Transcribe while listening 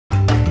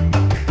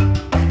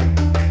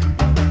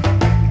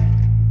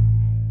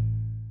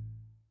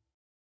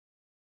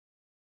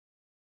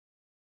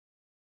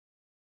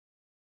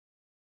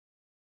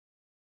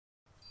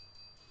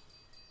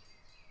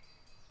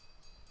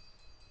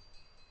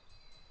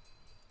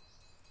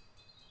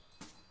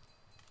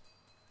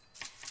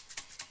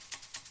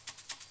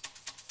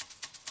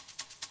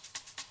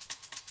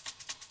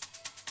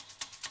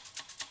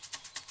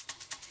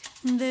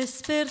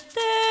Desperté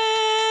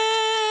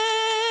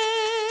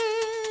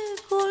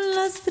con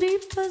las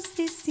tripas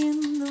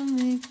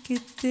diciéndome que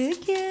te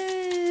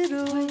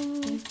quiero.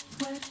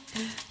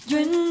 Yo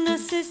en una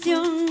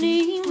sesión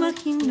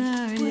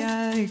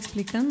imaginaria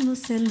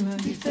explicándoselo a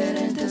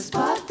diferentes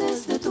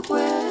partes de tu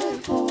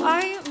cuerpo.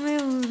 Ai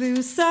meu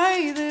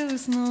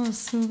Deus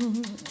nosso.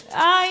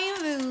 Ai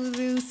meu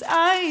Deus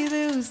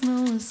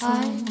nosso.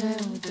 Ai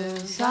meu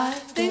Deus, ai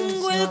Deus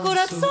Tengo el nosso.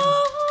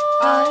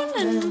 corazón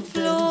en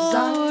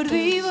flor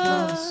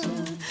viva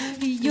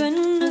y yo en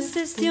una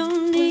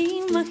sesión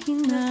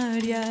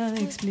imaginaria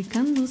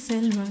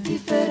explicándoselo a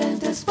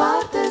diferentes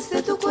partes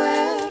de tu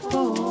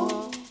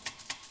cuerpo.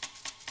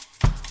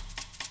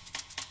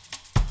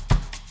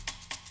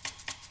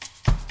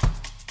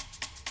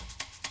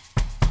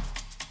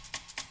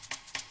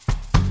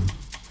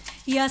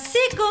 Y así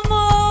como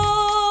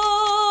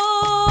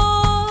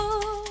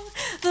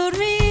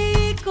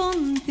dormí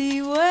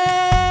contigo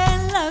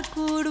en la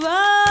curva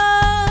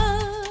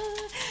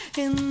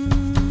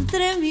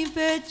entre mi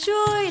pecho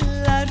y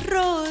las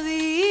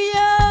rodillas,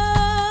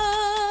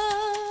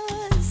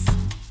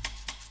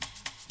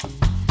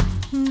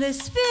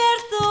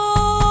 despierto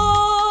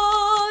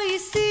y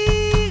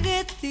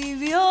sigue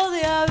tibio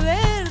de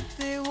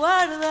haberte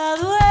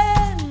guardado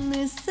en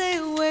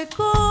ese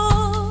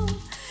hueco.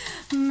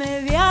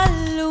 Media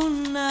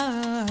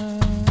luna,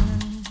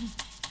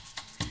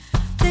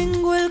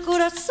 tengo el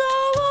corazón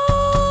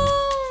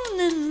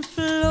en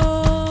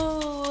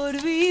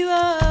flor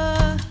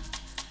viva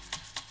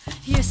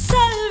y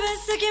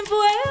sálvese quien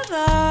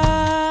pueda.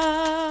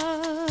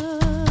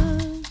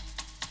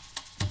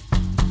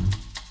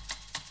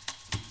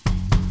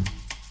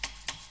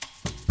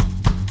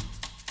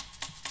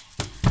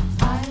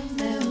 Ai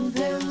meu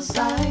Deus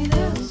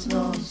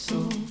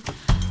nosso.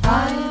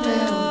 Ai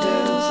meu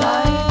Deus,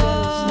 ai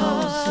Deus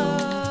nosso.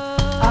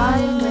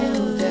 Ai meu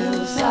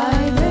Deus,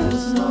 ai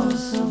Deus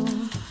nosso.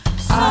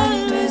 Ai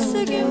meu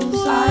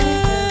Deus,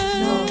 ai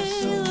Deus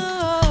nosso.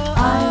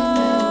 Ai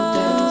meu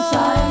Deus,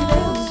 ai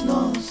Deus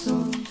nosso.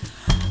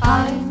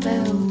 Ai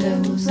meu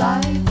Deus,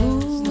 ai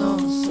Deus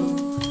nosso.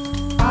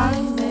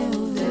 Ai meu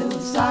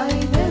Deus, ai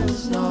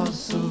Deus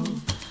nosso.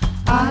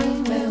 Ai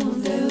meu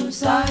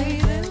Deus, ai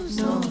Deus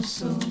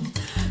nosso.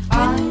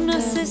 En una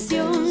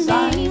sesión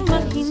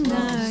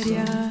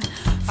imaginaria,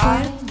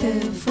 fuerte,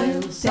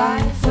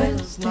 fuerte,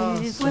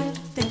 fuerte,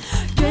 fuerte.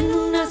 Yo en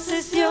una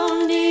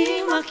sesión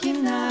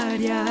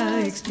imaginaria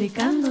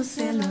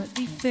explicándoselo a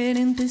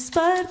diferentes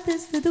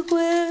partes de tu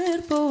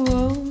cuerpo.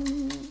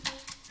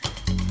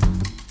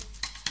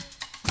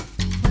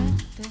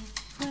 Fuerte,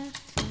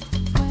 fuerte,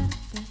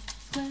 fuerte,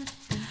 fuerte.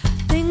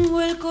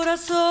 Tengo el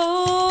corazón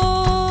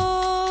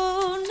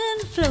en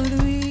flor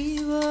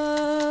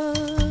viva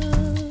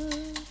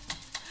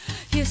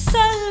y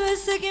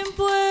sálvese quien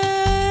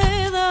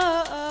pueda.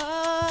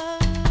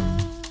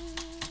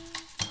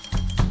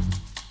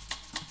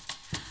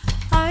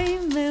 Ai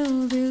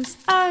meu Deus,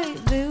 ai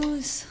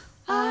Deus.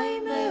 Ai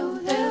meu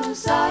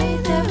Deus, ai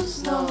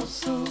Deus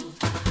nosso.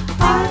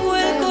 Tengo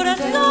el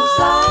corazón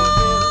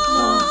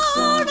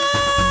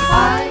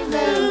ai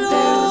meu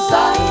Deus,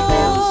 ai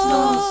Deus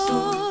nosso.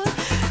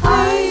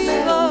 Ai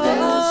meu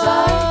Deus,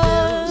 ai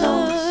Deus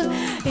nosso.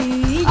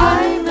 Y yo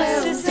Ai en una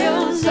meu sesión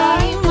Deus,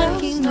 ai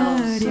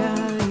imaginaria Ai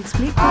meu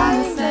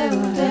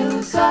explicándoselo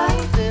Deus, ai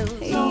Deus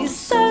y nosso.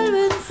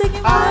 sálvense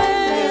quien Ai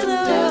meu pueda.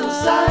 Deus,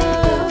 ai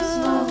Deus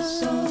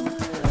nosso.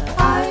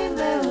 Ai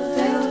meu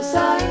Deus,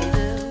 ai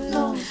Deus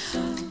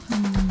nosso.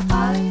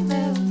 Ai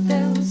meu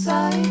Deus,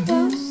 ai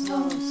Deus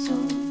nosso.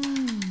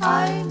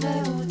 Ai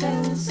meu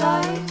Deus,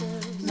 ai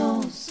Deus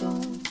nosso.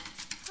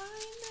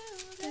 Ai meu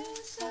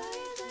Deus, ai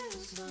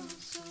Deus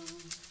nosso.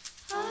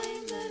 Ai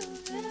meu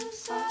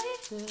Deus, ai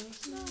Deus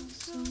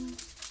nosso.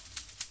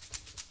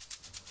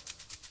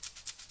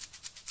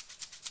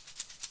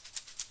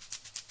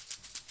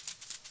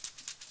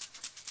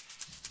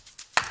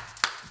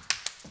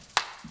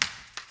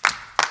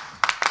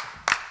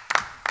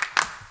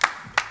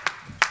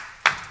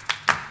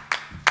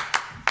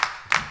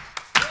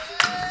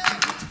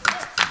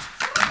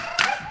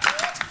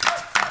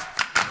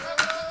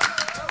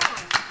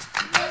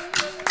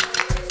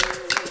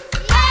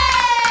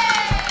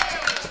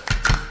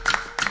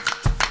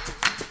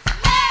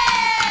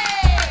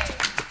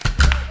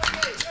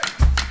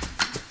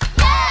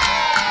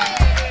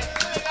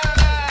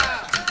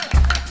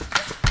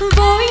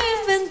 Voy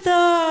a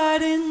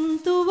inventar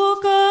en tu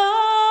boca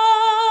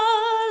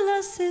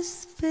las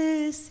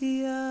especias.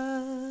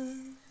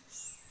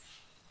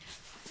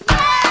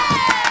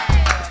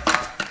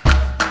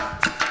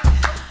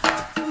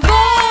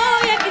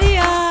 Voy a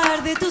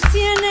criar de tus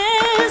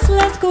sienes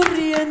las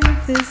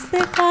corrientes de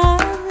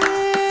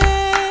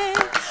jade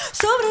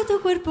sobre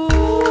tu cuerpo.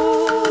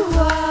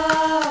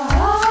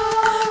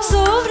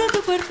 Sobre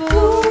tu cuerpo.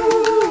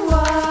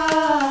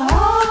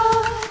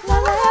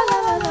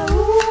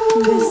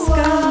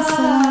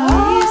 Descansa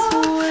mis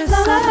huesos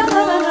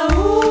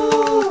rotos,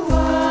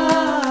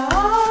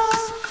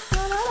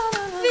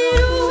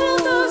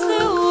 virutas de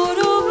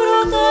oro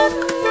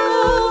brotando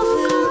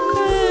del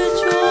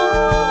pecho.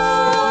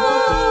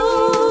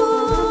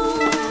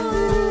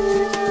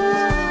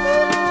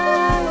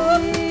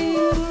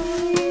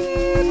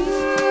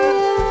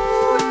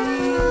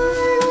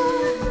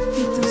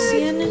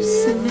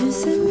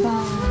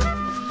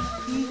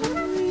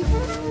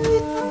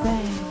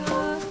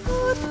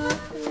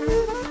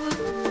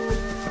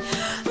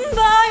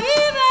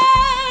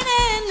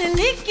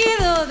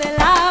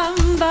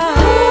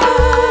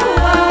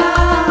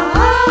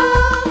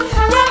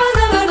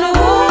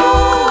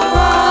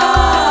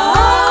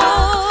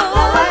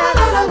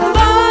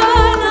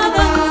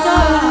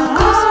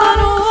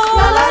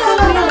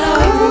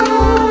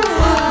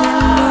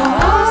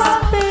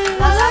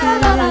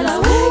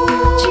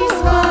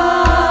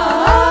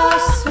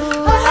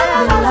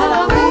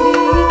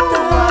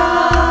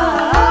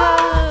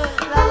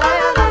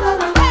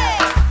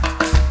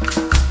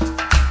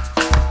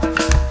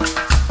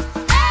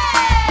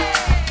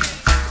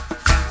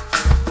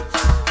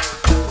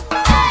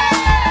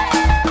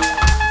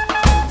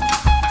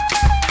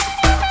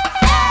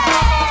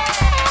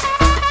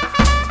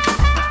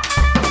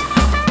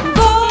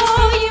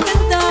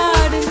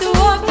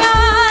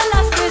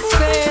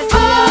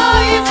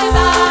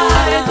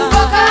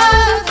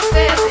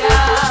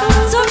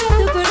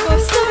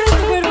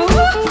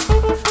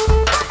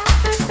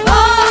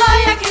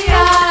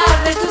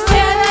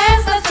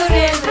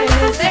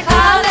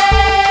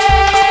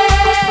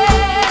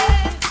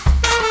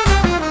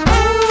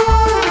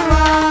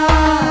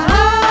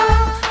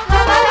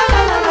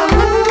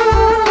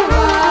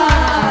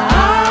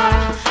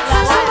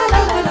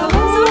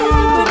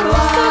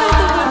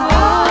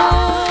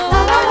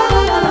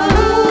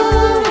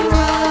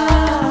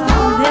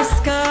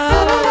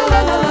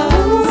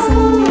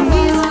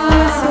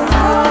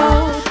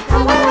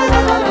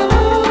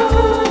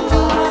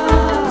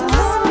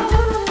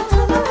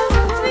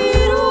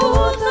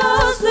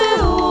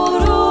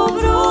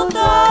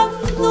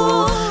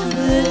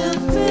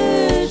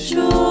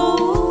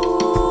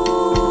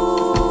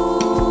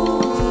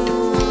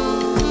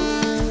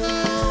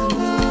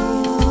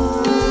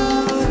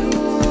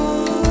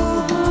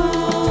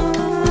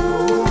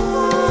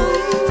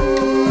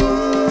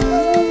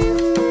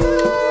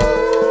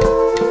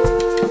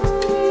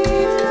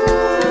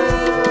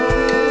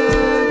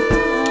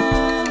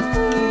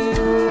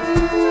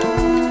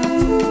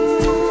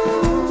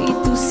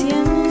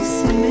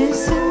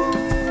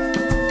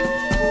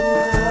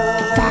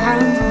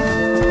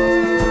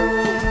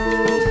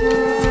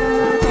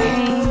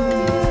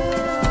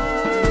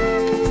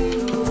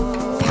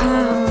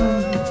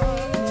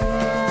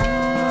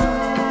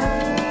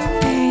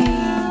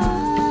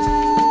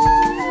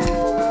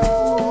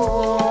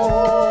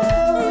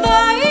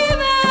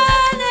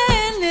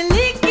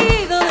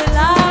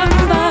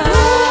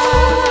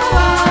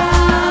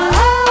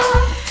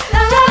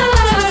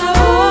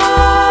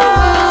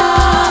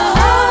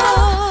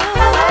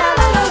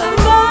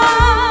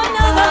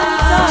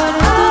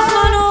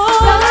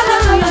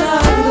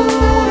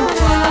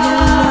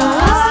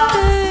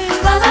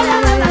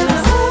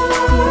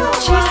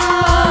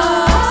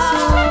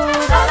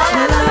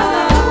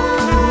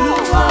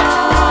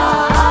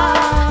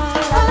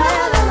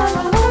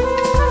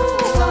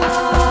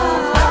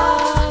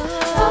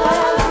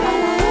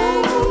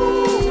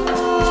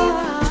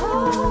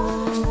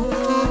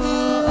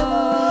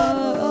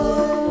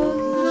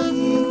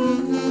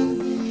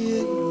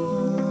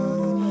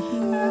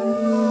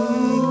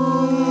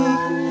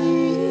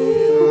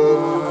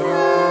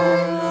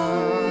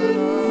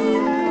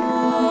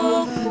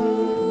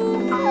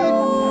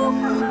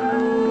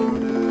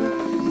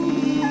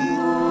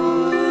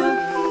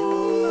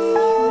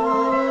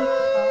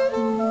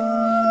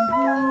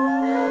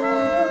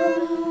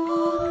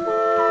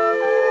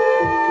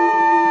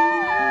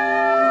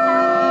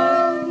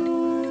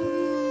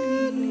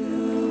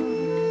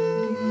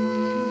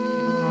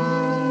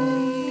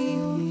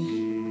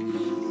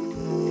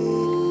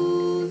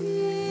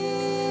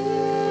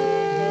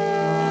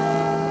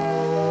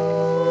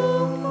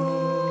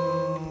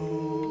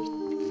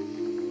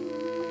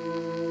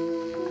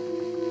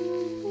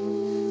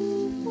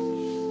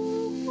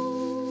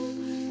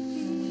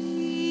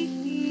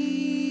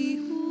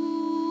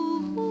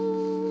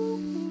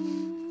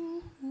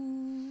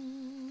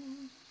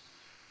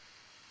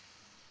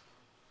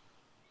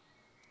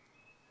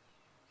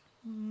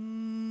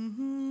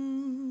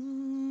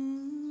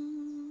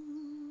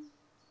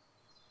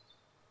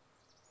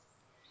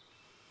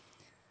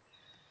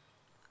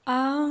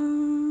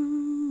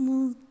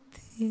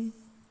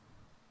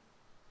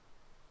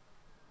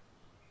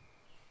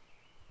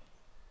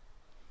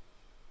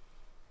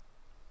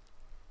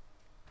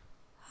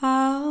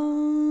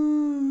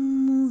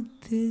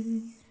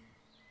 de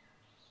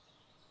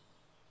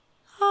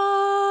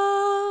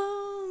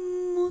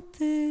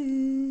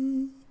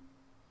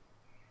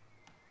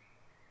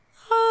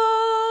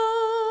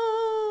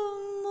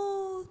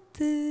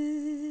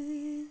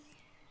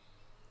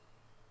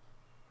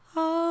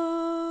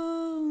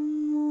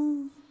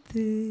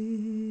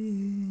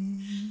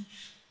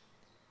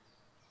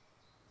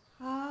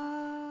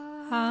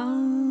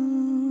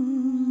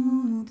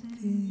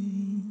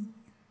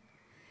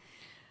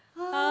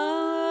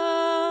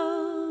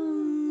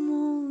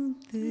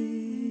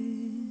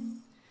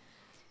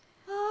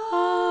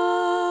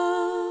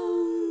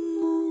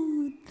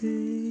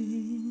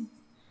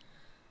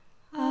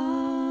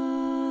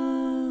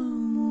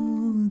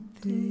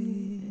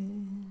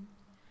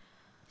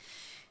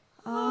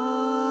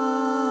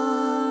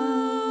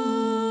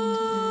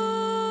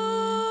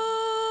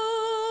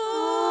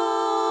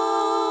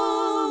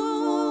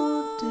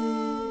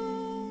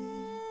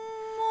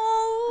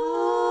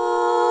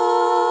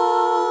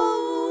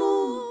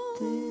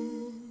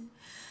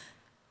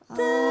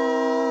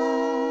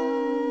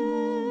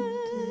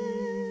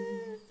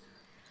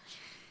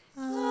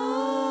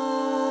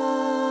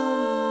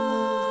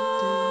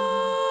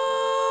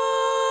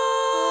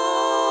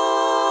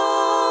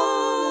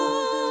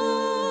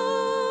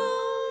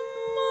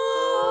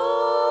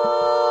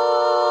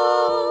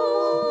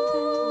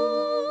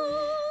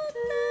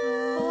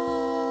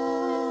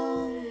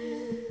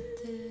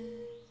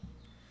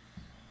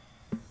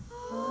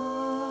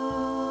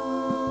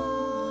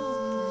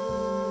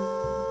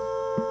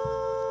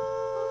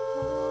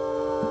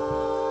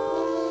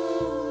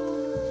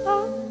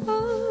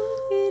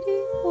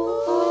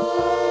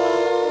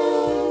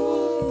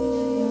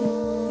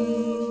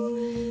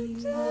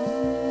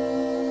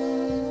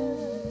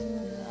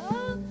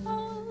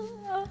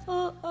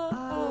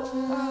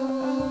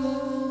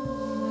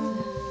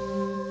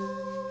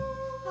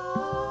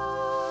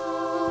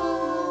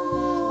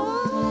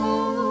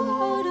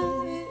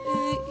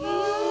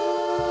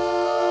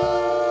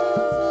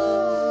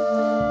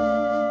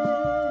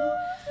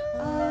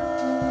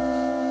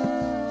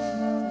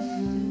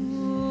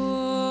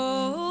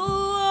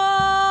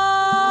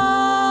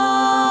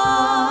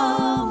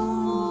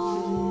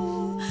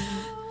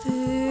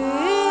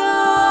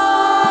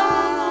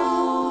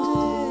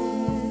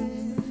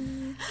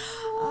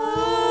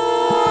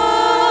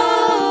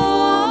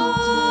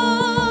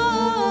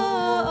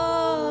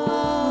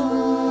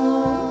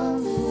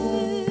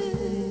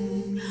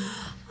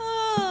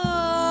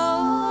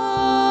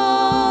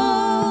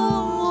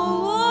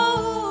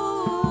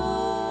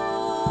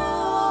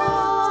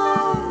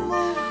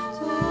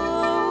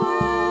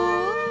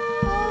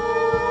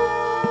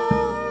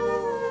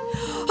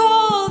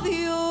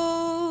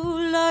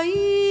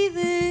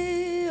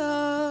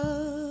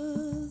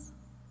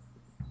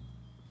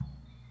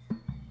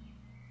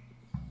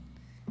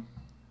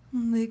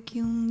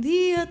que un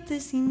día te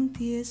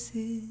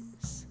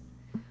sintieses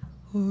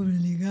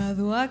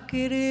obligado a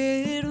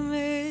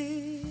quererme.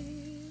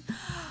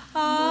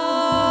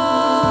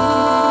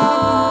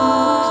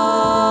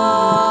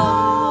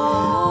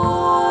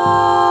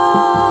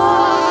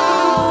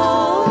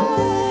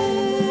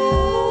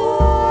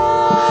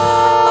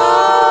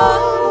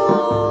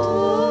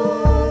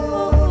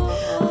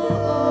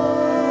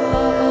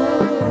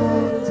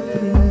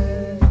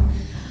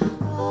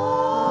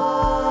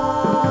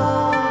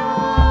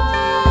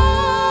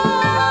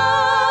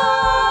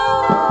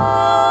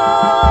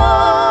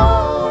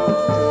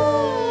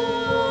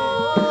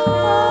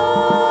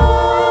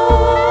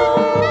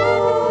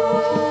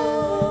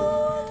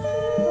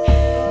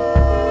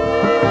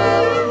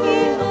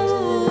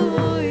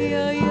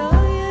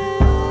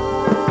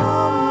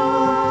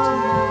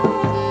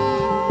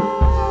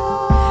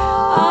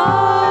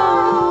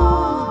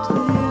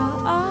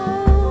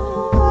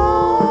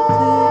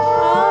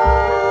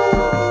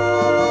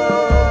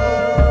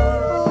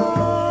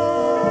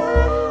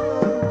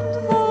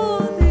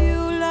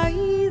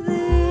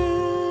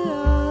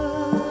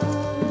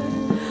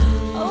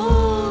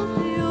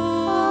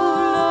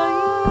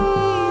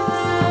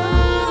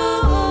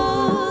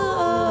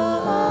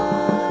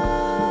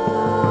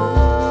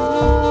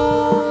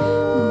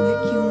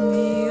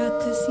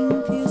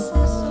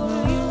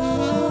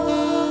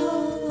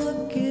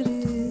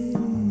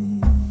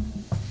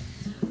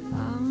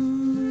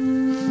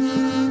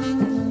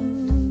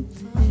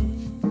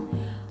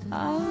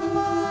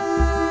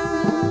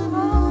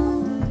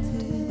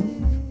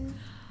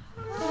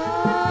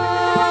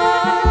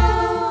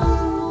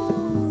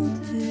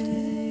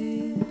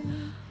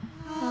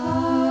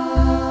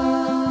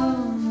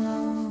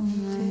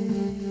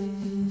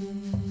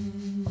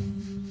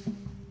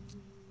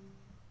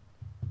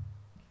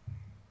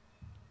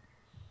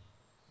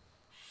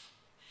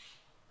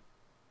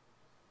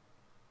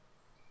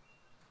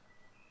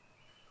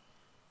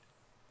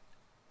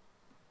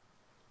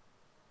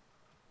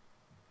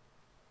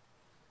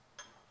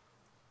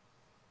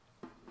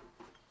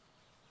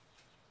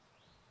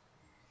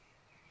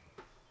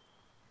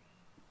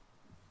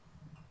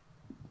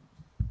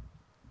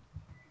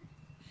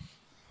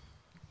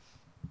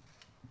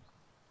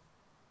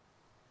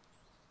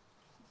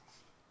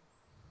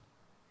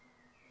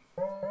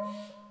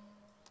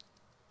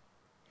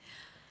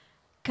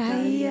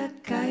 Calla,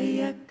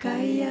 calla,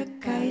 calla,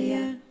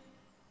 calla.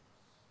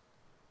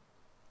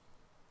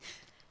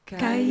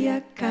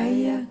 Calla,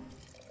 calla.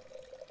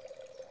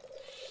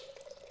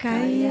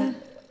 Calla.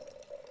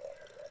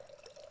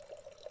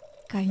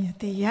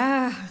 Cállate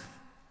ya.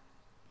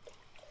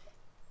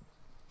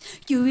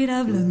 Yo hubiera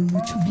hablado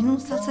mucho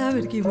menos al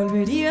saber que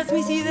volverías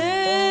mis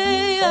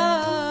ideas.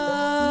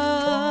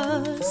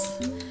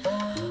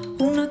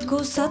 Una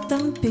cosa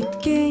tan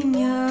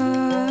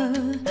pequeña.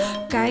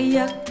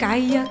 Calla,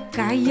 calla,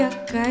 calla,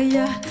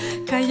 calla.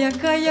 Calla,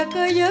 calla,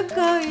 calla,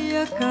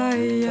 calla,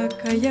 calla,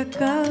 calla,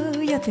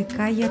 cállate,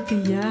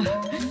 cállate ya.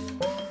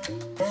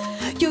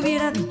 Yo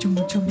hubiera dicho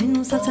mucho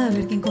menos al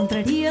saber que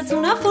encontrarías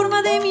una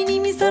forma de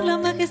minimizar la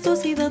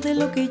majestuosidad de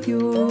lo que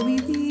yo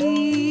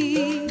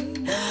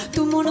viví.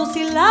 Tu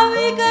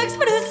monosilábica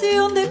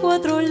expresión de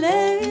 4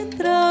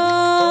 letras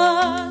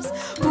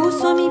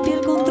puso a mi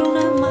piel contra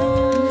una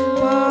malla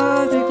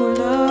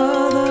cuadriculada.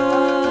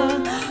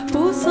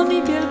 Puso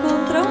mi piel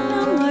contra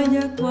una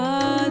malla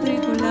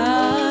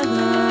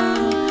cuadriculada.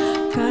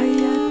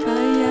 Calla,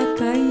 calla,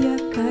 calla,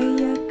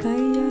 calla,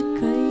 calla,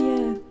 calla.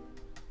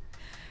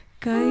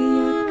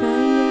 Calla,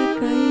 calla,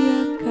 calla,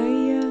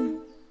 calla.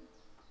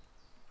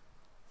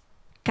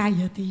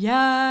 Cállate ya.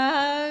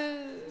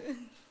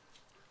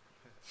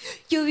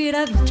 Yo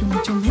hubiera dicho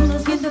mucho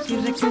menos viendo que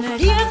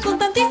reaccionarías con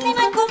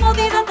tantísima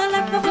incomodidad a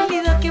la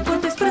facilidad que por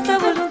tu expresa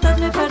voluntad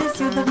me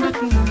pareció tan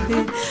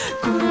pertinente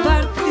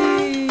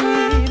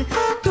compartir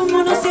tu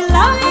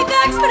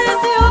monosilábica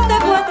expresión de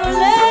 4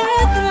 letras.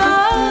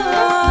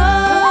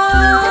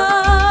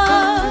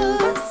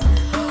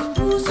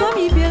 Puso a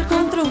mi piel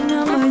contra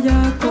una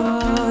malla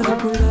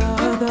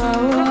cuadriculada.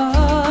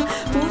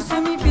 Puso a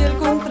mi piel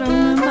contra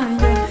una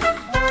malla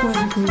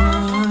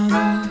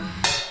cuadriculada.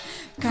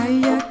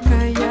 Calla,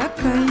 calla,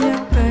 calla,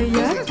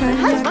 calla,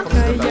 calla,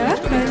 calla,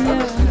 calla.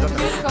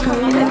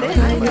 Calla,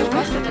 calla.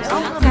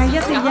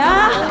 Cállate ya.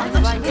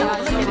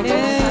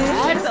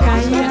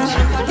 Calla, calla,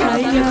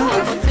 calla,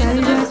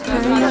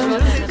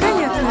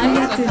 calla,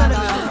 cállate.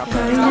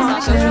 Calla,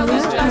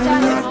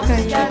 calla,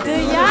 cállate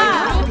ya.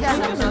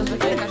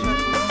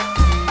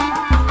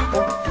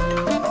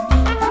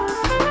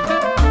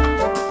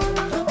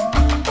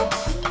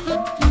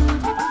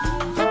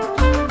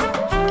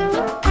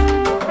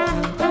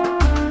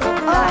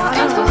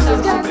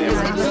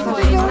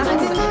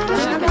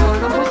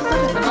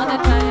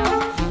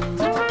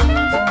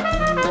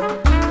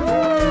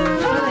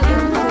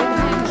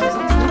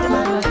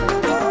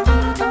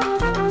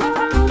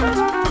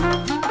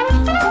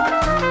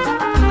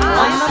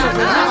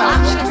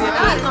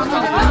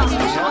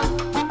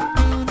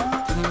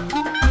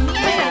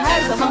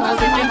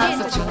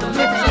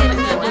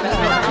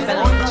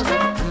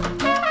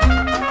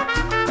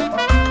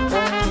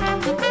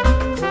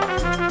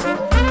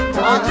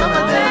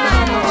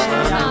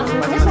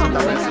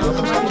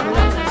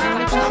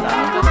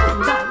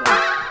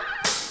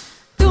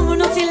 Tu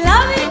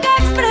monosilábica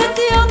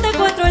expresión de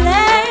 4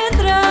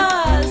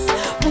 letras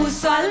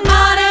puso al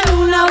mar en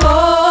una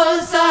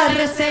bolsa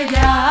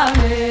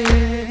resellable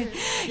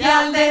y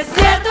al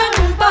desierto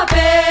en un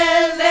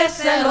papel de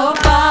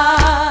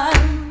celofán.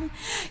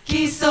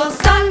 Quiso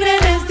sangre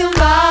desde un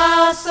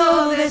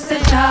vaso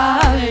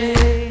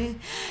desechable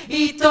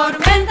y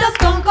tormentas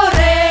con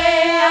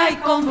correa y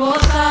con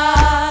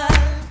bozal.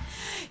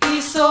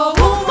 Hizo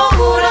un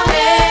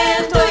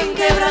juramento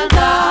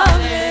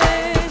inquebrantable,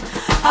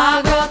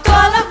 agotó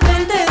a la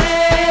fuente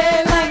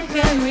de la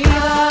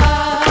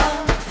ingenuidad,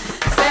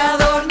 se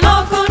adornó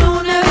con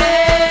un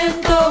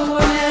evento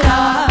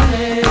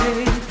vulnerable,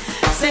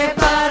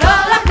 separó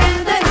a la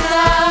gente en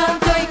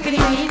santo y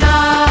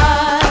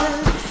criminal,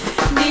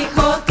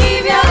 dijo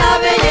tibia la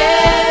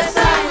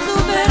belleza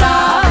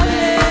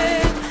insuperable,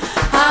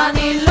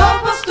 aniló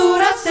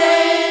posturas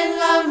en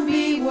la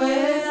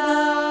ambigüedad.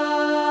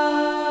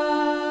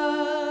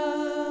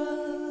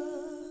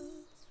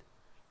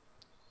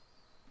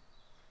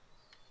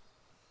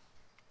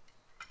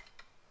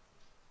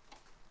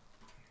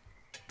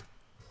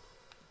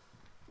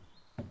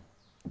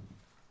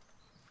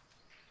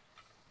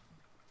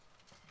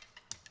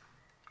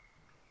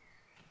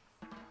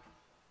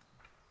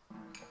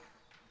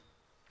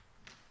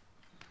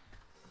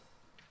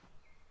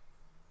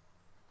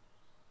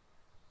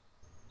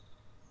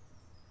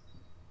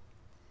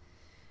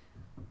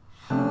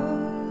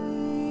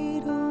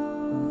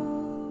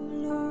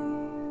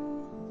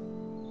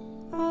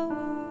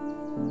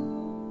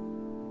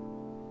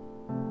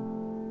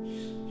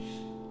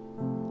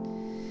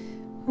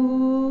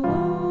 Oh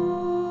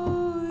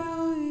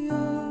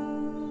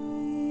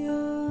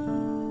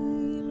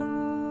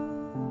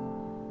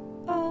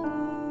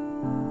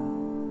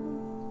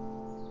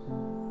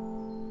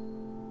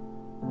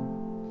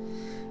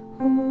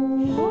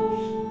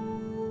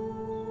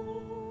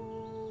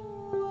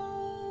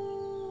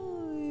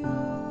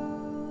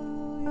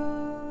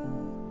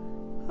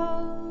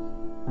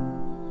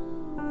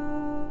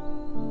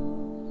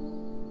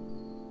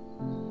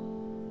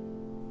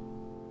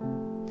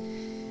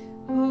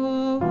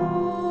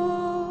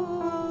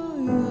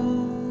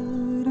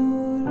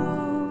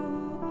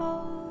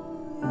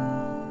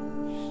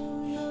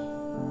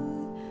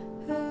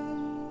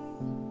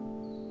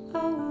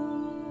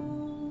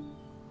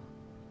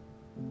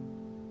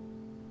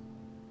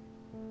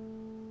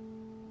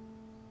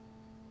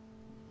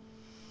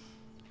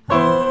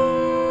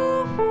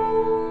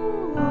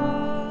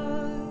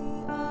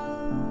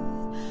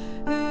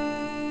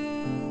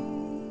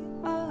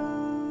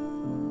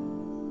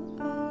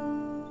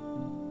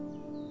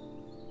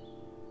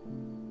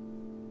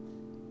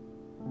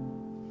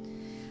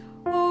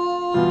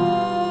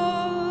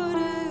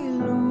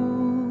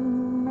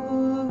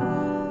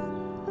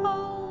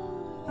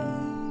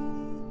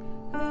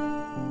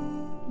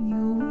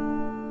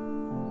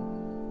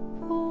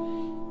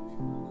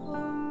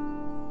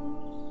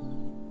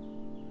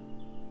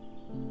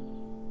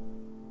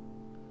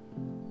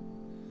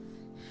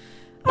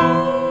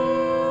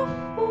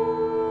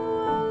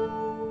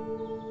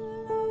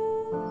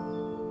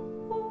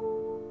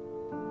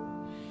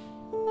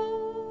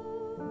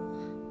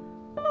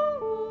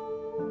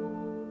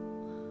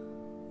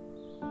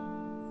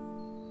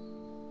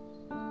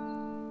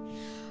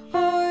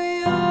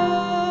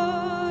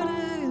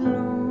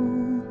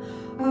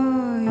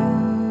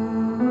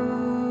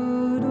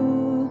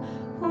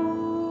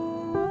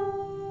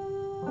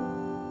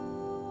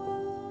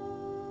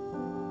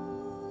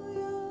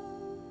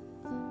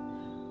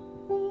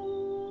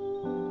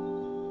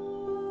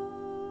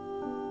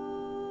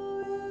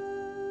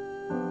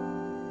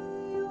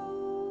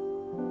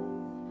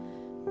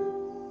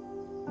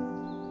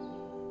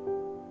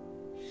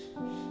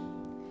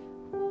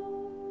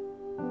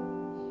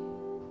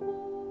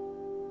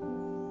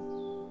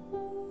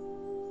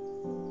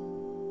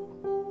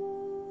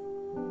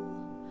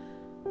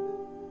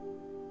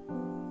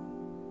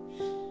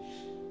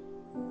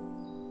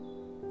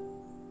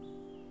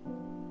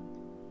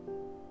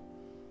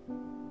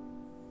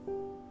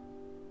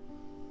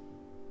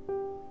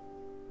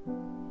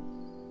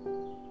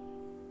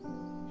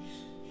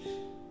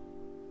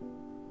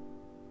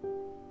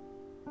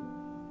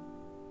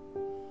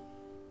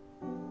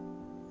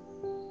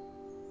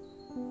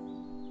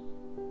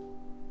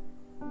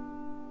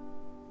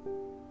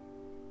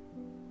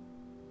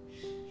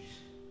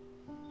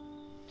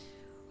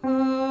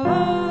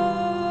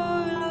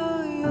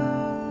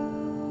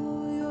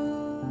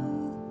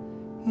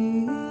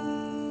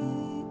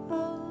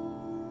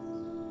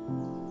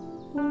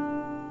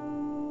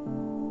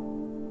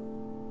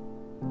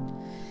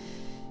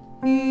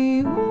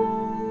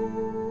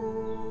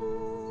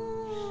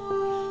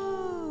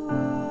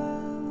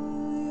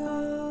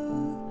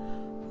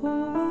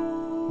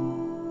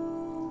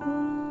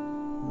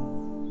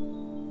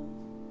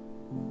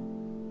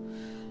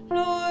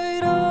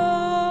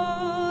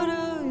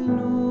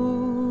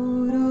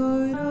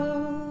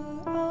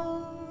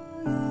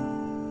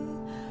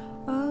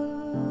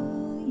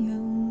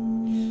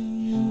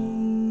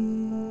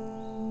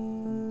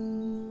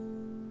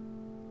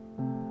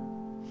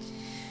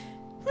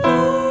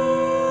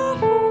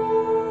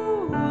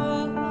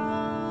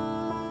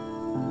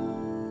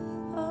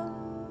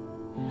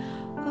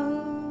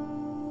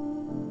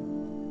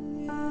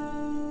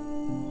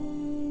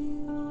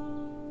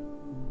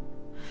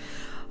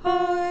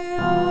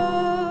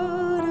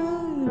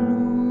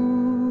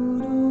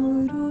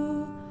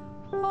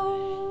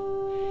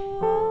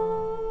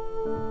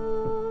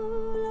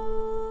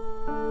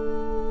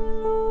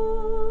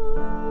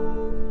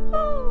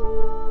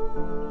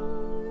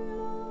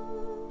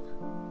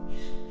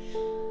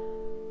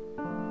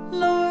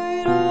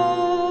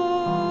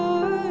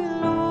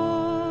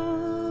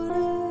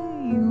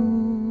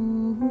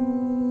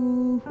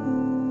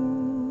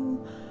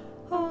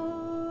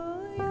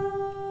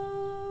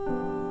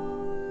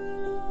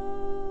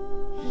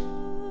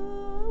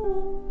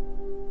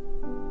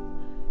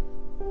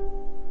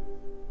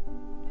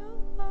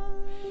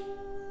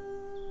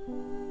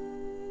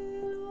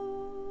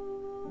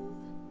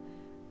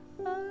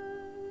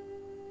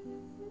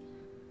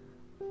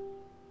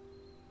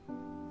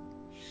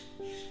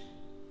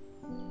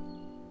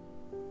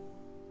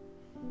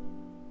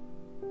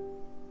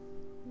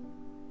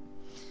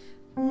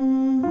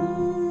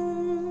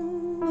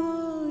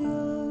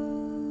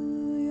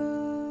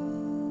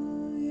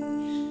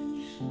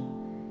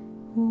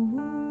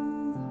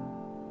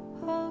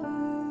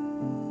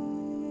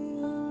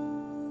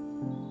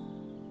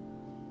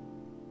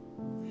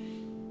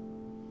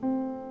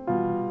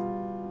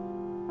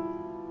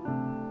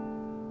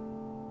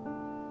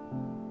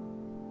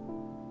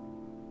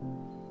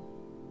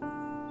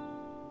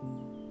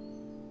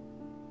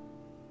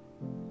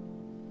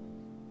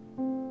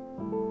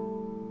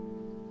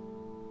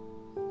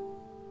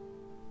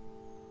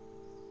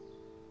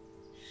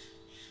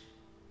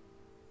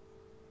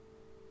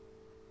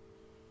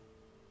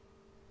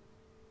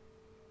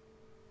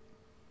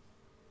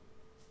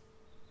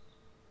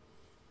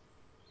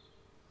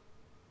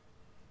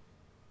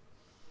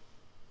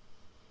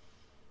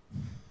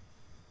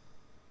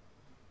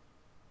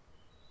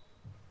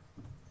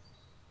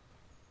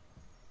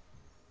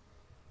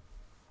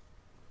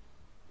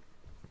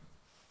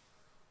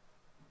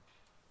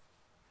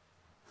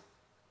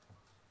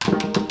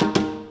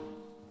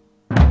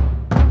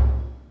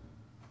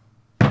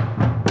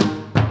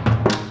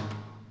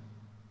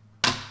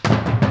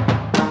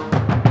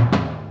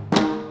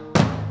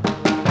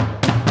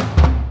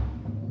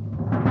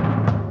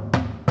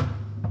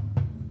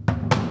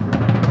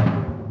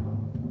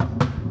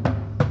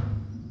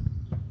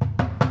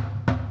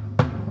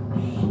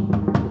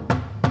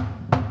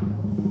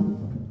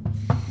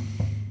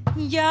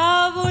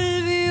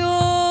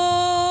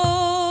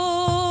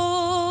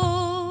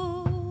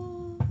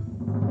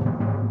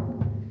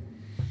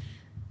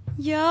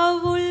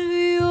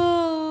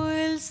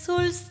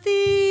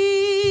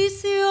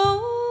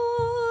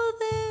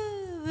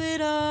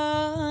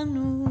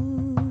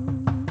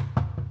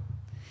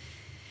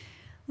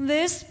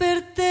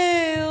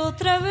Desperté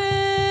otra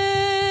vez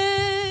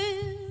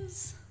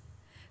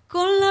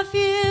con la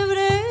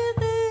fiebre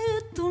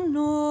de tu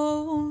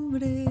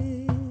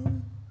nombre.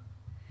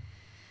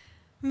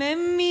 Me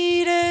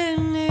miré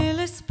en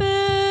el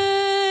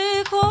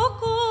espejo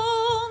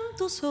con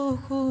tus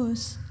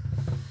ojos.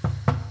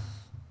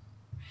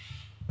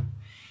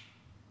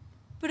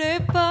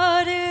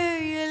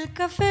 Preparé el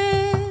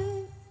café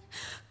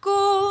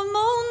como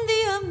un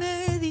día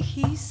me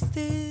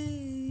dijiste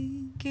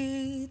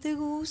que te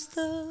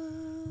gusta.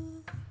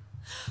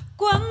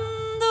 ¿Cuándo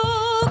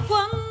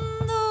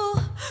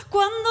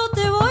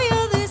te voy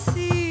a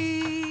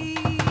decir?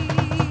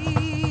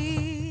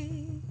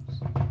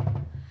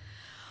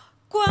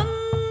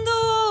 ¿Cuándo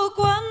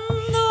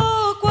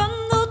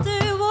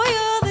te voy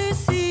a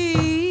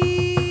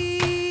decir?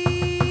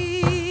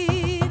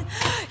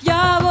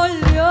 Ya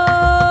volvió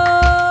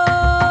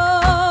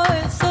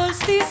el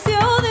solsticio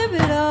de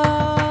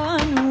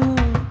verano.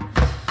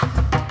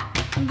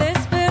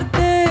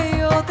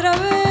 Desperté otra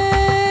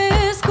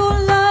vez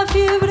con la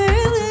fiebre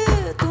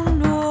de tu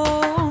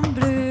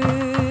nombre.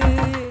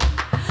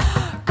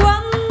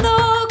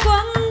 ¿Cuándo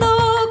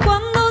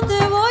te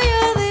voy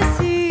a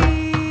decir?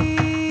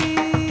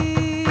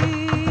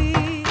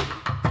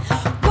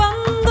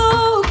 ¿Cuándo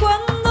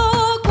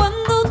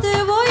te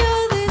voy a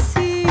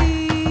decir?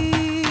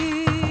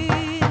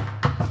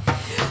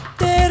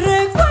 Te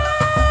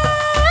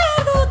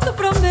recuerdo tu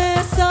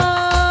promesa.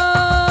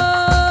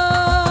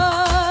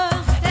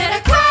 Te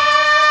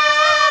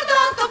recuerdo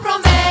tu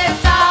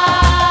promesa.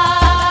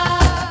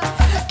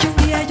 Que un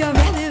día yo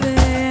habré de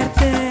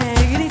verte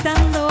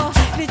gritando,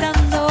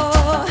 gritando.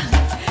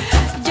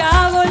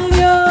 Ya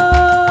volvió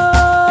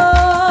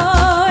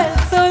el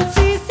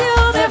solsticio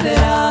de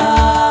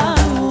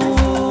verano.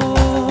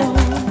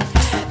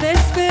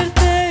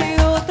 Desperté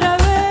otra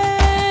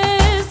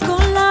vez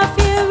con la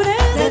fiebre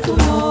de tu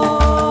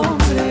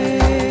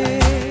nombre.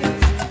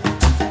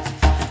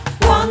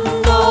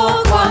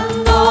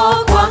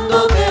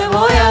 ¿Cuándo te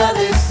voy a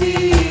decir?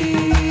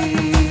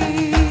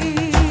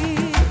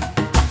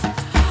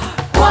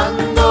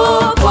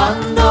 ¿Cuándo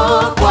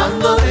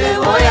te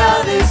voy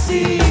a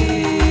decir?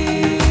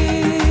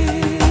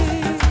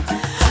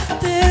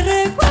 Te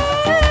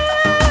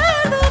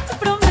recuerdo tu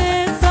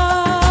promesa.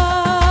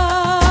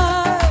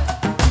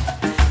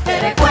 Te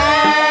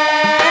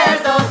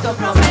recuerdo tu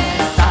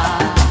promesa.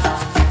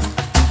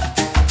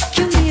 Que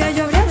un día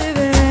yo habré de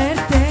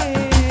verte.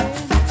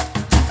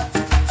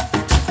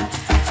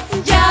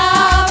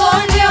 Ya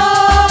volvió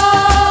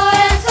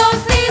el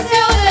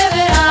solsticio de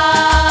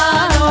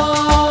verano.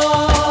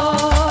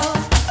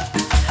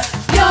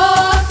 Yo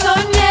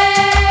soñé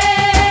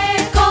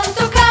con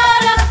tu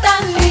cara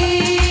tan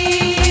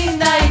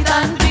linda y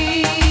tan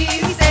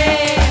triste.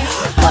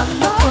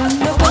 Cuando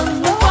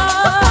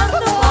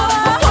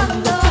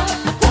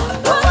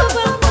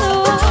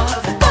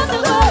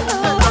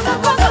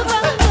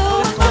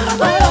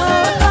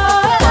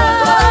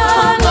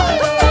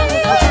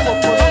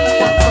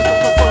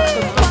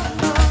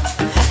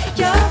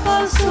ya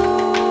pasó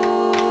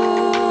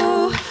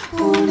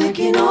un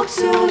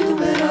equinoccio y tu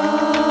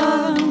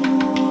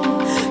verano.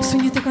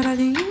 Soñé tu cara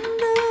linda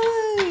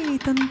y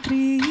tan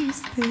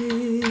triste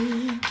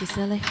que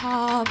se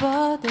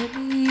alejaba de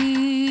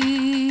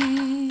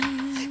mí.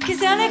 que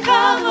se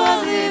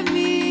alejaba de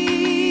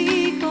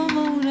mí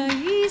como una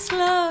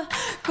isla,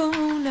 como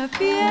una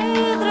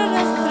piedra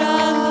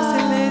arrastrándose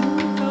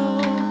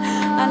lento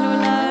a lo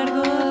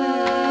largo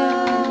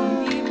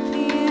de mi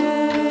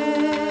piel.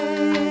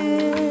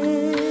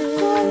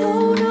 Como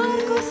un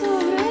arco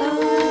sobre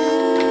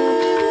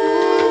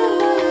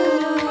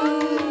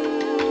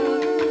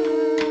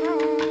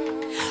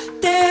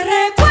te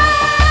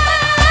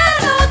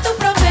recuerdo tu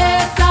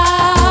promesa.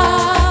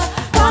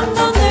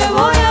 ¿Cuándo te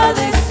voy a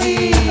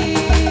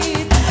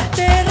decir?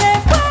 Te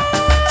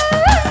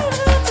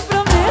recuerdo tu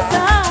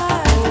promesa.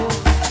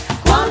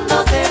 ¿Cuándo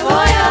te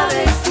voy a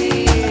decir?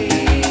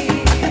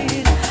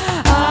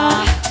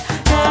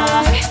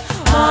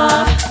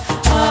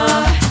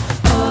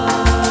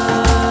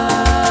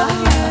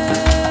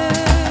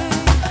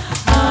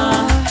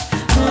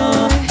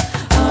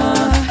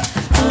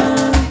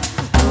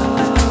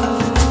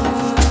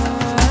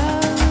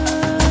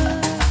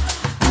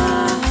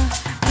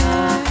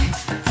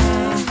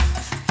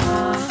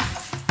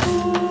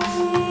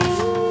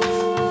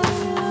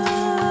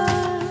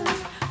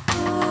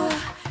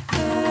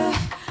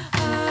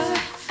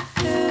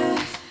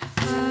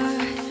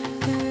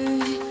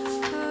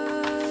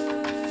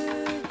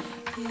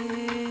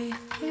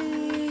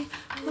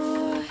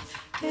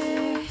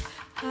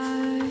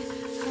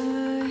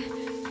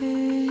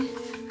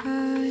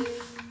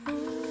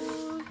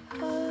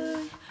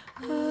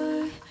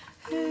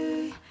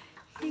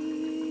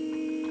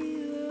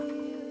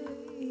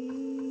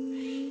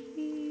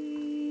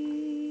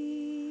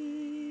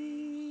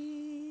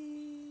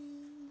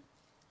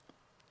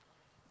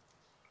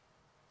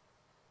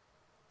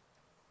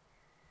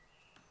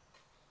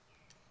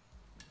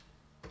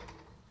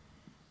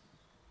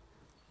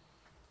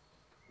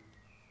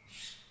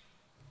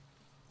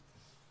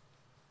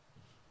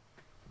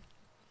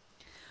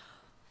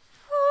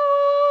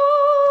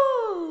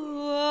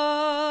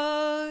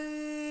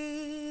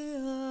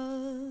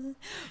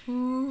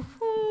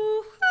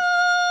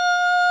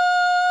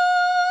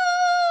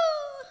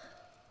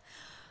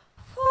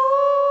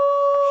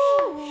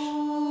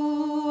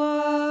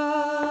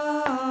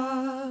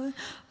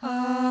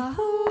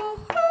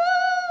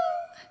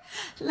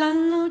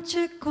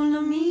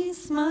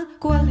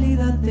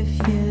 cualidad de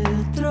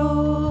fieltro.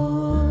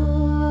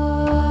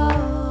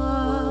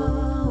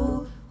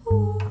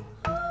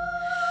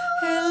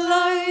 El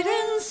aire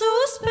en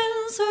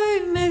suspenso y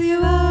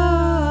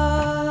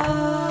medieval,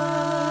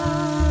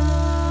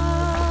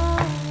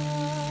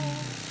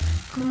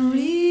 con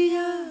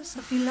orillas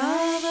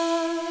afiladas,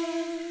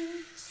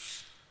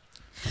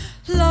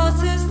 las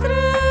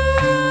estrellas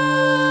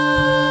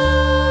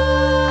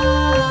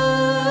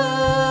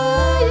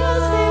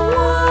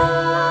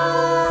igual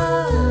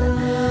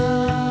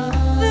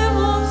de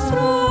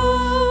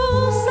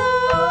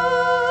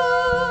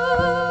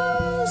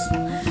monstruosas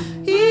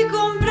y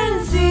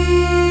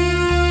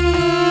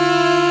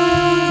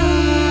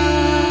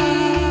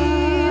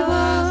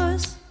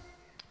comprensivas,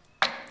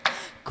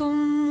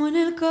 como en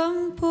el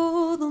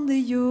campo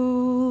donde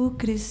yo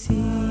crecí.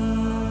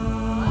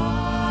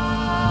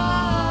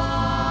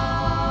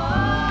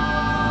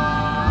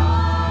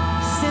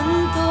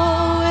 Sentó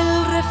el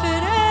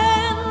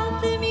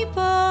referente, mi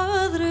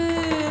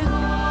padre,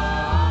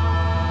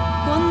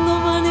 cuando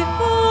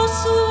manejó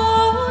su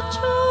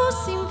 8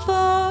 sin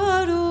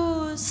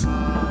faros,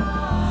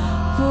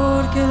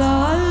 porque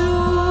la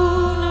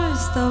luna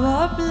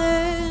estaba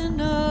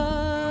plena.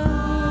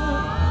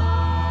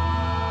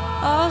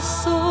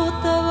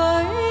 Azotaba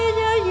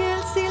ella y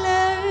el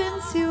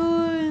silencio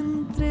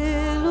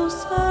entre los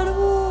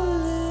árboles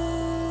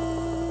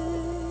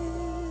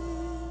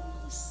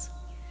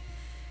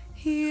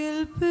y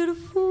el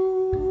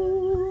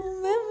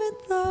perfume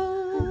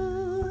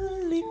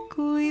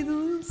metálico y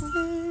dulce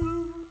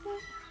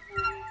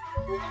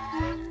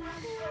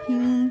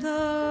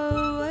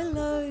inundaba el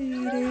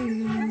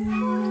aire.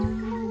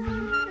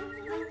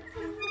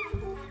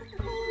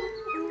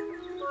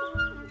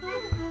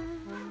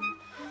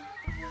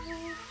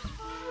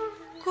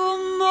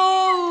 Como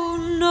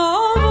una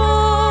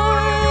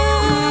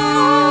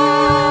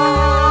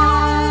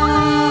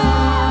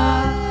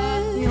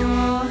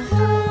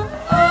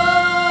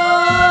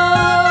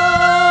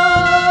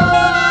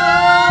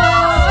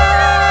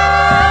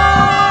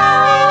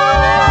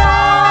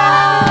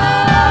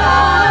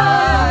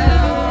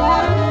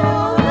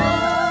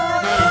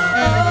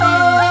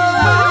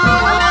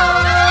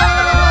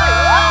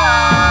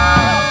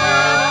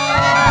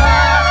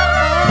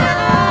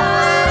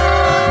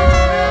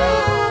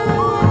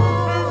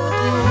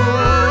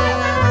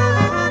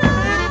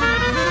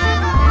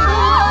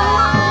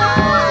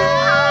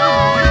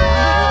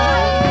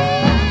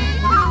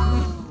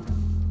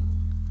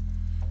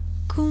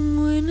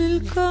como en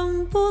el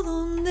campo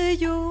donde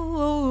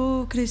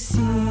yo crecí.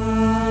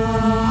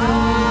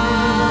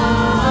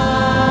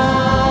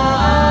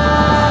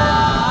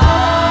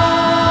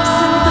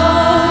 Sentó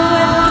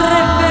el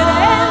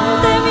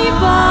referente, mi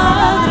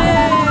padre,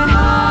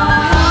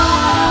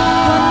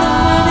 cuando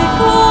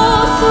manejó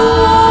su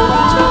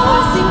 8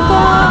 sin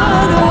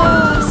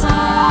faros,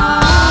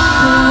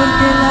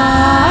 porque la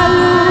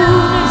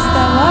luna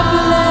estaba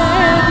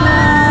plena.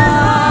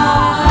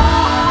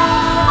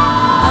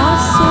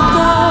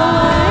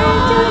 Azotaba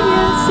ella y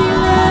el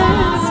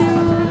silencio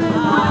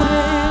entre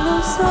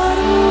los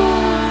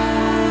árboles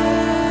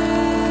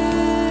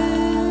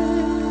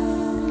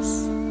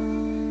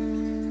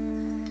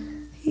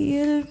y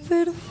el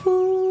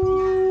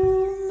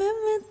perfume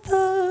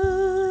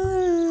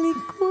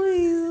metálico y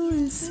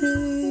dulce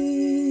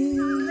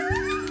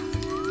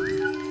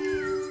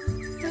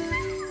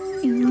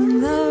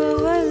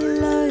inundaba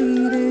el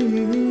aire.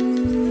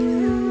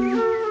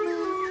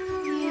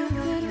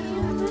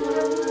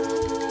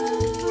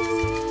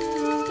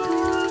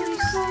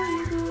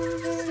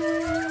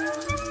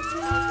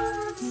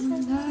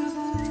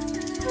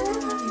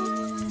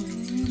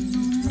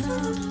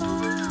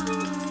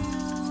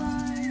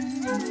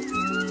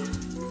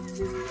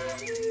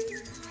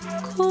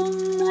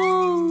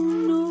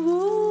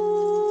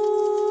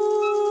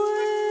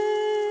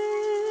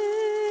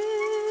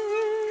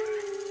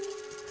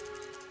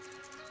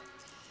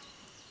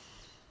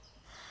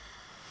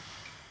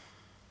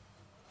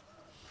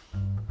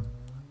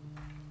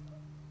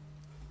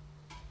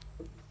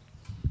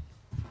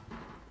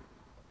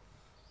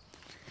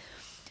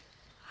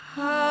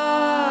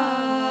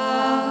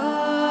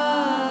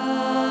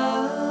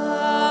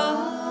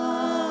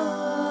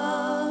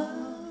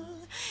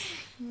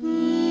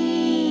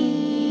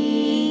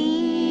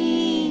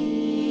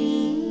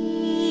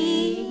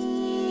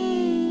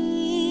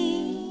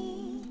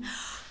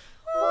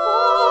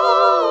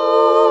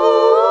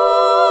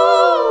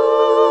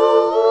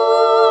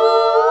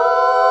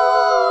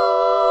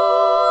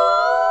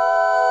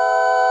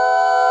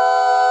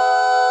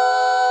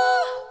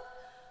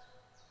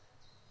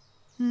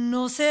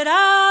 No será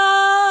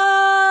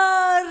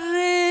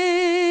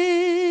regresar.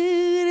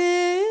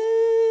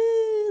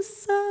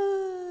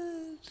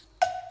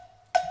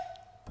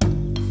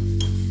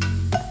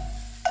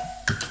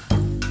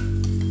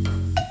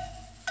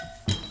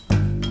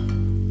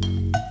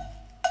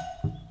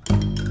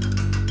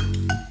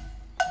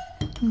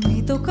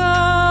 Ni tocar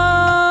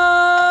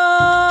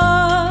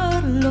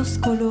los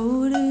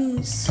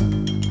colores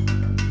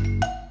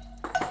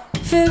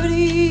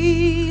febriles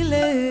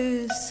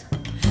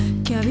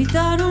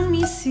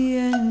mis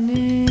sienes.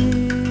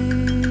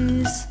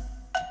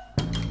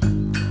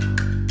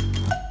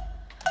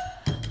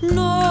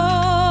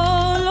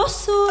 No los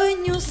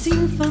sueños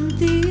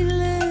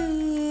infantiles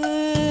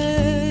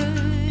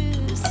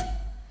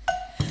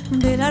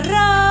de la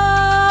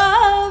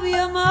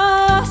rabia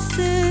más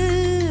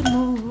hermosa.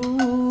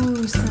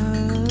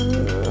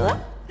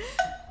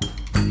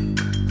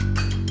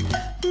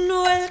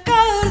 No el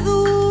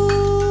cardumen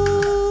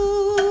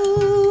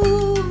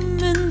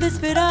de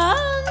esperanza,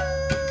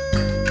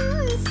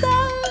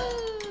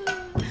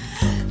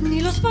 ni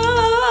los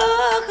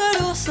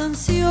pájaros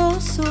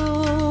ansiosos.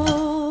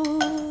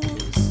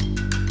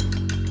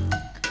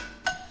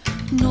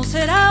 No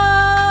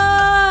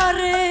será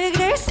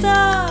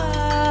regresar.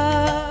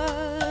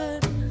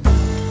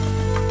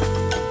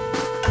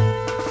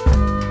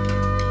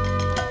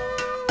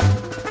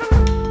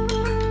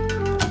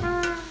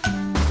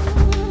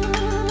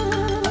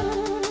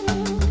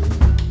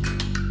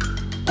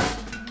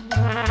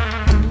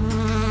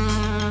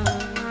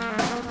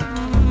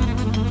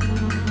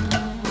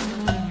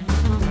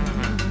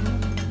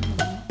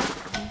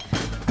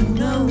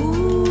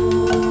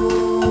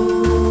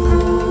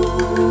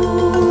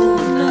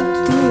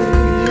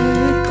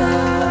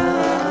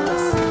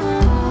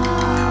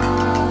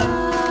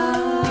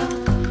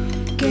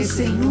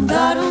 Se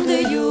inundaron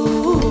de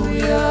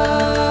lluvia.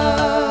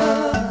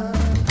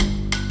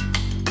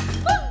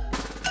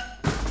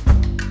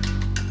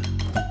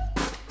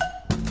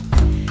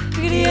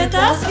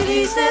 Grietas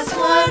grises,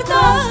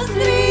 muertas,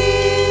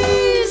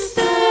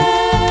 tristes,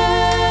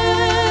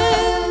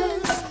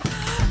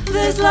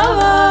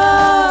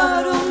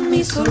 deslavaron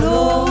mis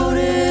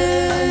olores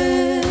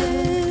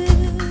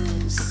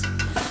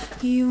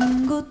y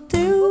un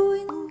goteo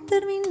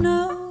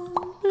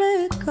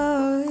interminable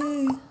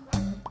cae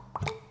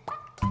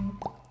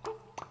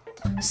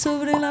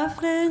sobre la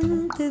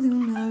frente de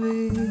un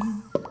ave.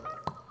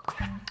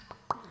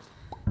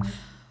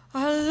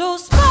 A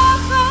los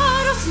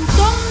pájaros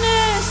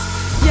insomnes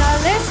ya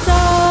les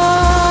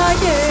ha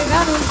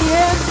llegado el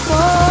tiempo.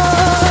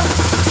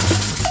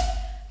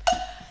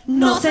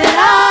 No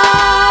será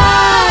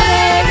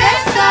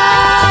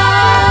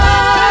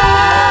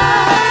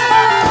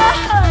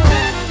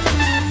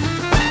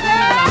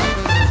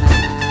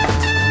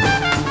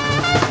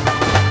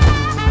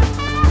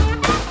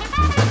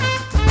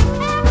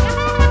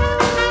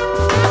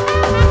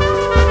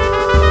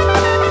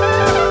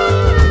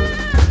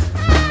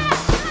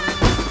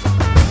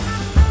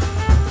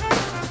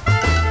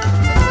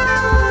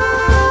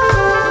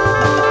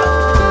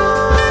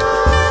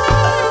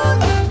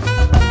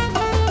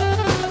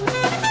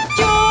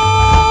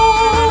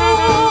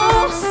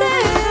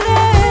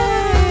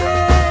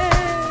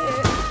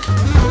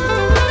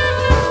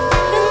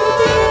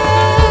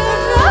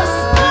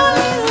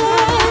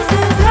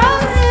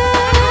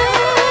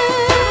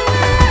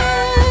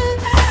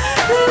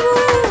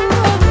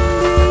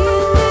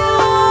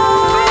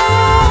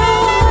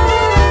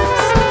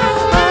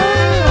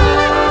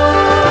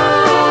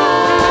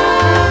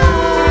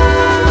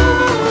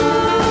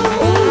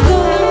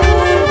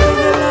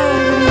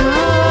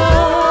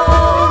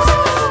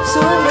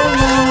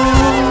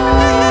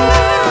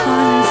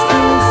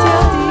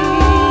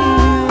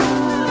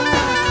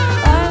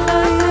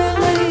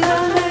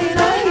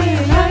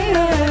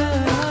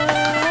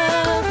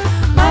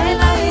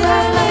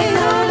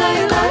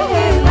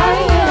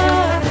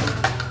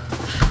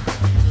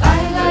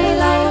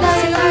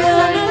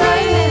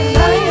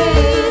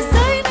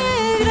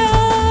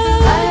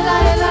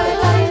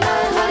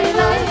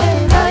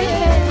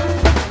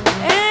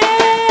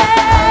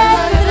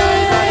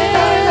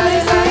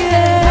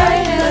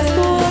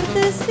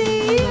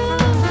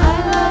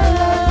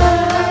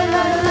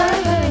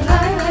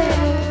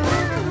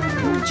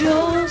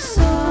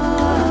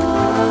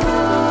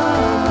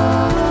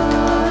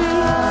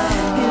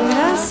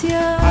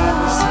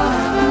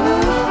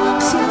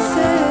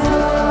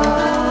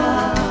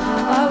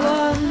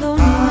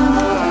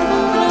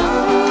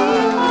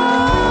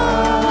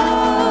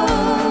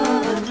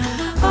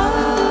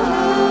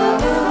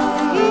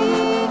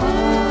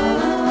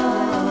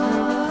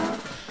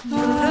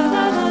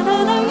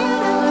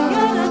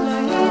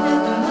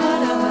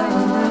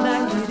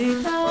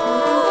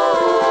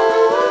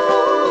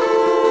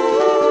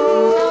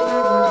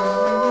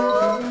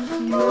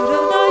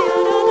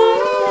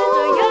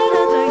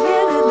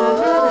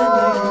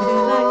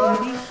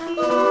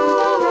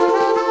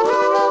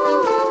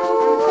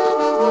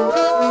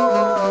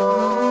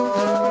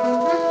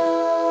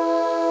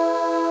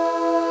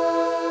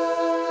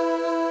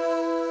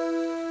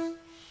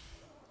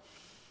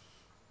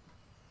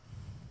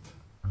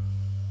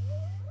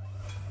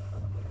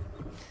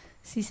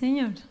Sí,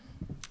 señor.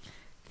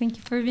 Thank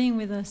you for being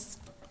with us.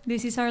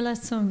 This is our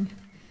last song,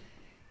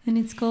 and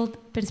it's called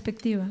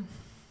Perspectiva.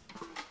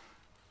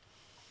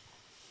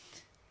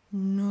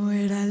 No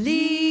era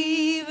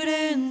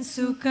libre en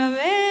su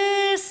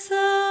cabeza,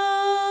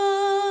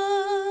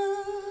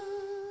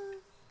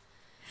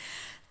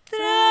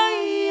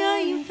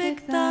 traía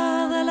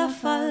infectada la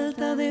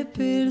falta de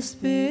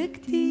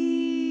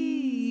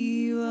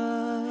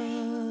perspectiva.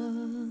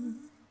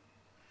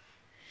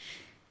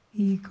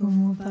 y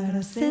como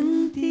para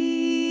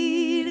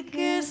sentir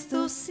que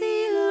esto sí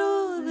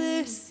lo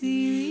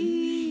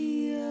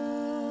decidía,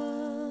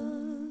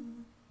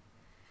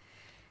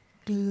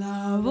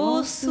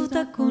 clavó su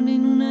tacón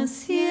en una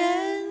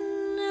sien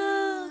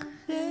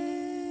ajena.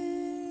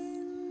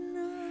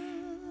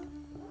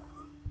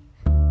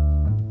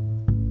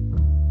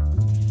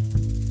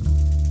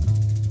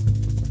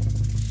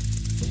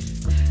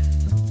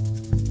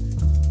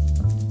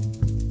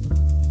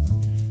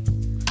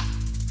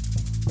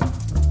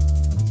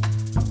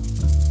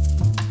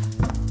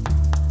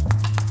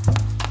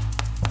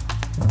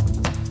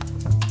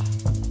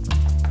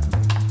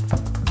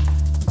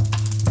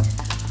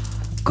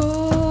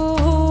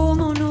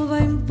 ¿Cómo no va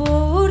a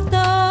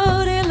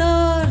importar el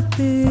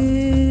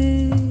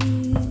arte?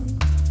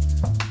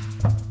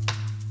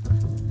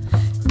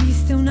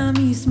 Viste una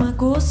misma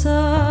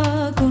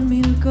cosa con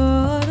mil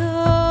caras,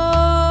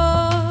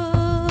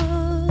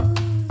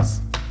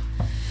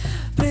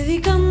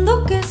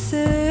 predicando que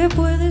se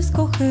puede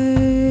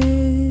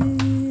escoger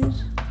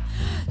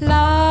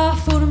la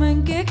forma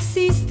en que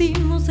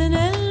existimos en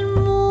el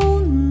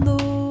mundo.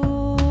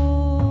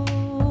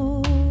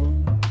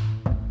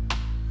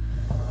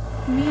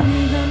 Mi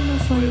vida no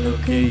fue lo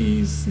que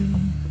hice,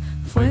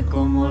 fue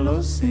como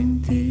lo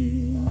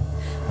sentí.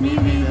 Mi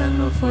vida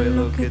no fue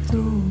lo que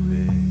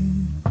tuve.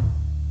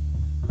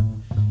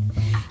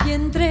 Y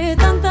entre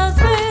tantas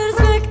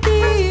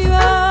perspectivas,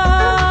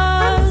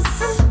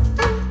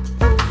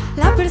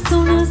 la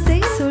persona se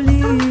hizo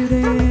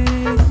libre.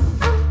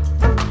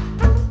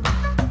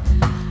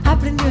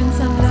 Aprendió a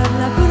ensamblar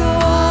la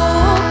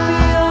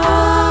propia.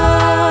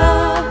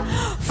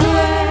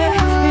 Fue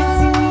en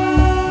sí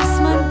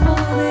misma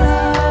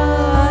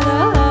empoderada.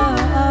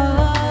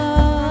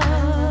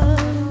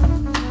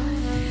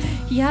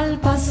 Y al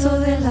paso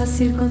de las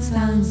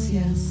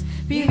circunstancias,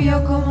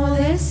 vivió como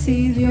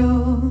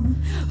decidió,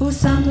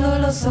 usando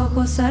los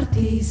ojos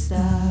artistas.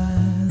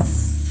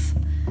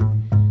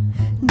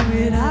 No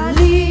era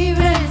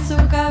libre en su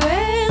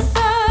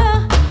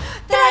cabeza,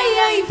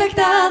 traía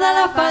infectada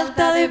la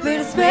falta de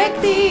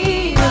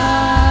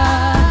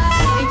perspectiva.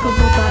 Y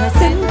como para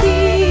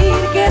sentir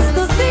que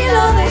esto sí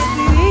lo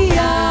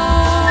decidía,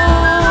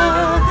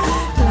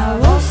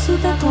 clavó su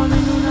tacón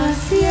en una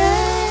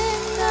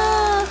sien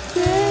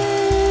ajena.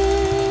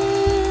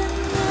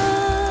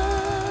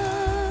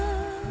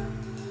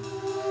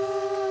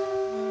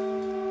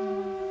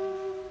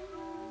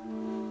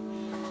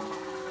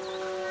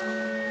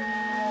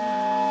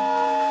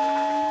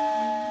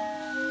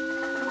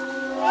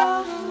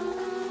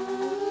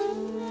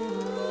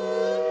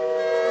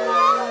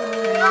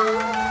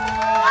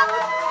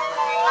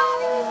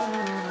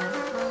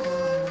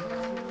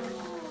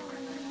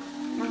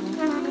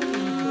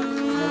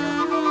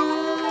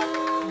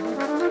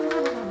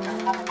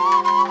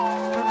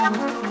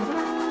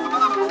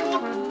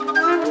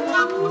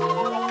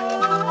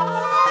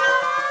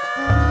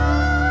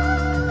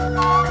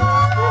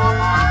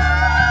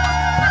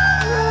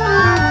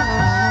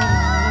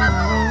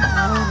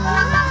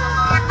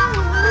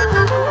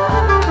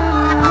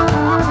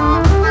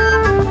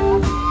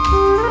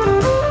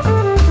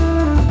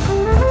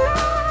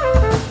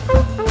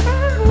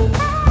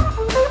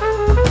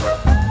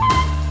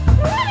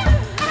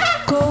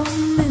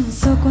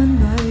 Comenzó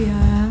cuando había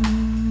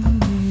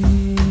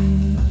hambre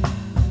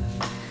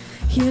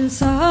y el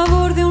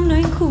sabor de una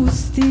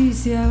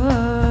injusticia.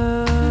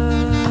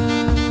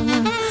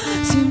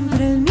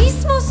 Siempre el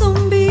mismo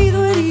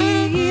zumbido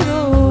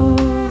herido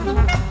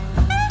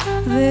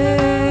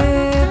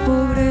de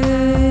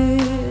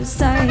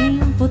pobreza e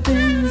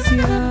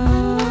impotencia.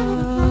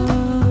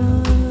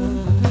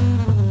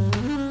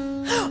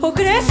 O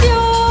creció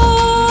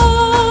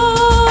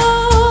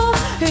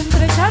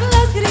entre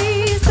charlas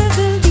grises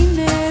del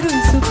dinero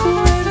y su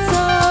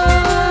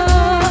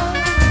fuerza.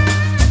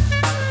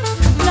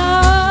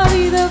 La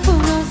vida fue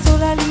una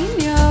sola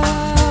línea,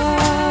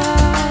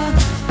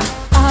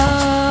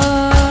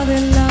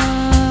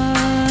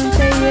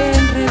 adelante y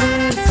en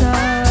reversa.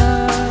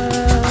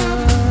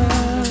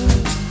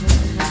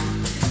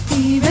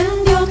 Y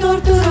vendió,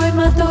 torturó y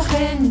mató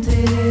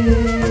gente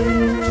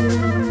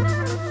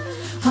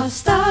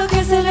hasta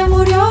que se le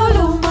murió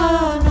lo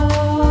humano.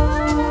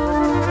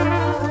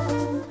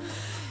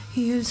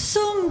 Y el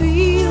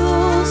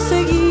zumbido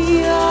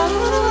seguía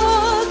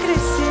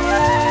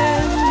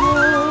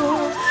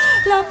creciendo,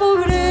 la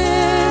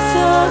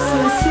pobreza se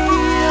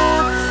hacía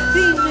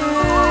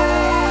dinero,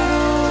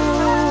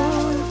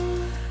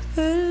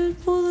 el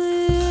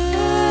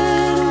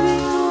poder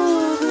vino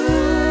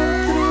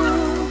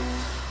dentro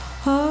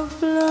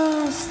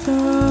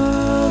aplastado.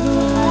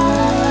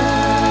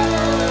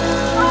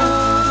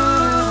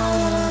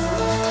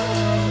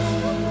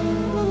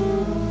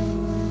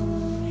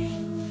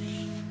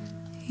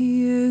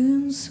 Y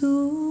en su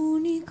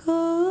única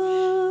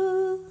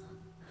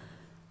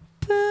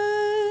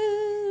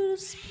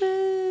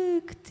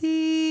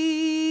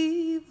perspectiva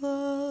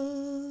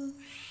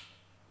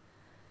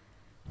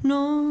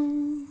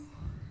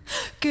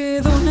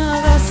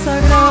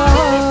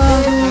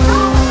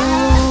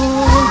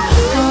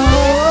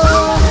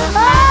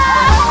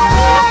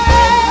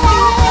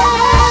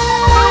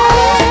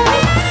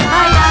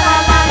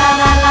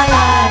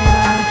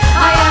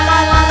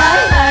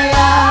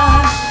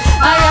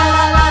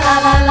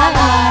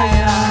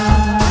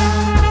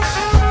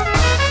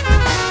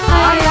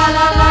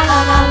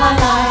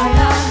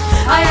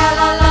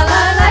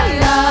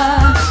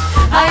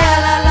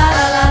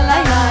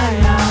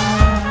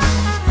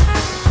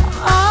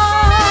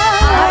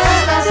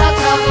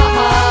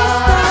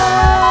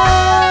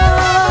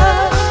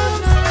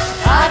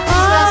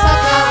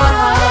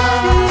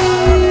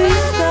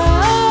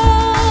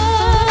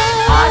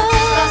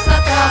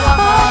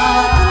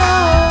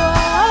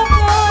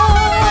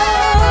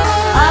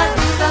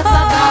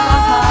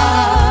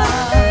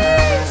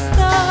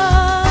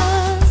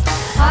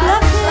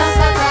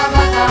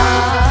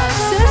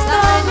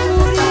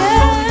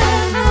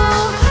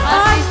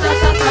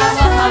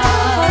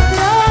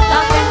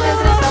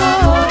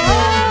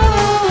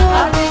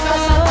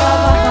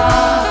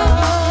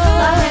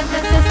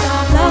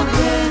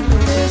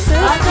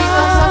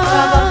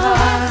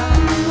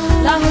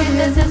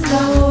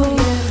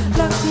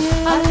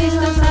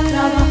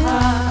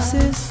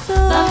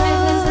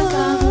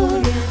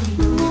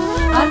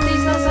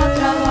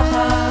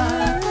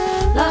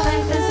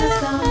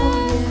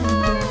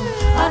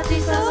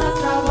artistas a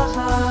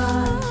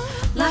trabajar,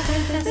 la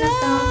gente se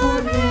está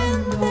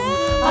muriendo,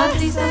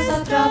 artistas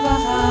a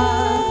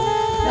trabajar,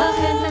 la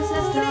gente se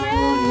está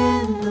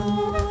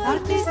muriendo,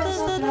 artistas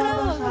a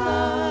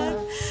trabajar,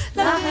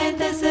 la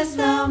gente se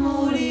está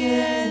muriendo.